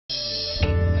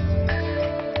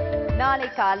நாளை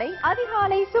காலை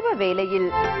அதிகாலை சுபவேளையில்.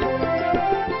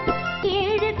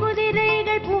 7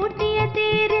 குதிரைகள் பூட்டிய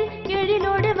தேரில்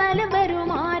எழிலோடு வலம்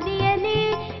வரும் ஆரியனே,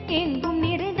 எங்கும்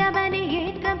நிறைந்தவனே,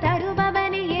 ஏற்றம்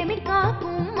தருபவனே, எமிழ்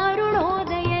காக்கும்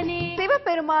அருளோதயனே.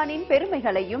 சிவபெருமானின்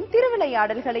பெருமைகளையும்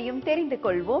திருவிளையாடல்களையும் தெரிந்து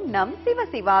கொள்வோம் நம்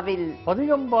சிவசிவாவில்.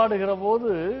 பதிகம் பாடுகிற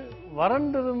போது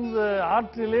வறண்டிருந்த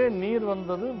ஆற்றிலே நீர்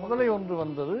வந்தது, முதலை ஒன்று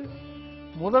வந்தது,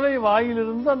 முதலை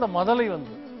வாயிலிருந்து அந்த மதலை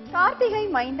வந்தது. கார்த்திகை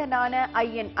மைந்தனான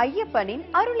ஐயன் ஐயப்பனின்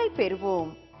அருளை பெறுவோம்.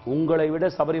 உங்களை விட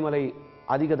சபரிமலை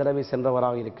அதிக தடவை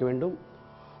சென்றவராக இருக்க வேண்டும்.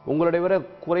 உங்களை விட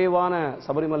குறைவான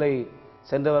சபரிமலை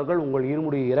சென்றவர்கள் உங்கள்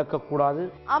இருமுடியை இறக்கக்கூடாது.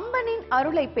 அம்மனின்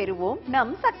அருளை பெறுவோம்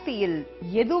நம் சக்தியில்.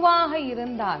 எதுவாக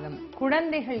இருந்தாலும்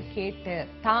குழந்தைகள் கேட்டு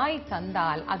தாய்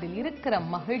தந்தால் அதில் இருக்கிற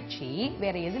மகிழ்ச்சி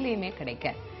வேற எதுலயுமே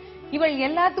கிடைக்க. இவள்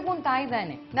எல்லாத்துக்கும் தாய்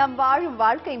தானே. நம் வாழும்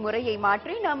வாழ்க்கை முறையை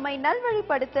மாற்றி நம்மை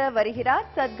நல்வழிப்படுத்த வருகிறார்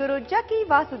சத்குரு ஜக்கி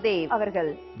வாசுதேவ்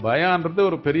அவர்கள். பயான்றது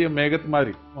ஒரு பெரிய மேகத்து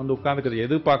மாதிரி வந்து உட்கார்ந்துக்கிறது,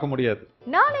 எது பார்க்க முடியாது.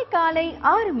 நாளை காலை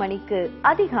 6 மணிக்கு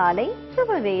அதிகாலை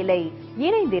சுபவேளை.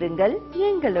 இணைந்திருங்கள்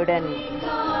எங்களுடன்.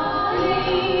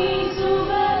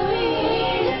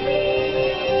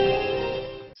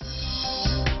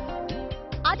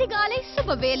 அதிகாலை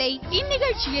சுபவேளை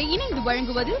இந்நிகழ்ச்சியை இணைந்து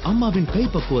வழங்குவது அம்மாவின்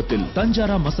கைப்பக்குவத்தில்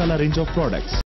தஞ்சாரா மசாலா ரேஞ்ச் ஆஃப் ப்ராடக்ட்ஸ்.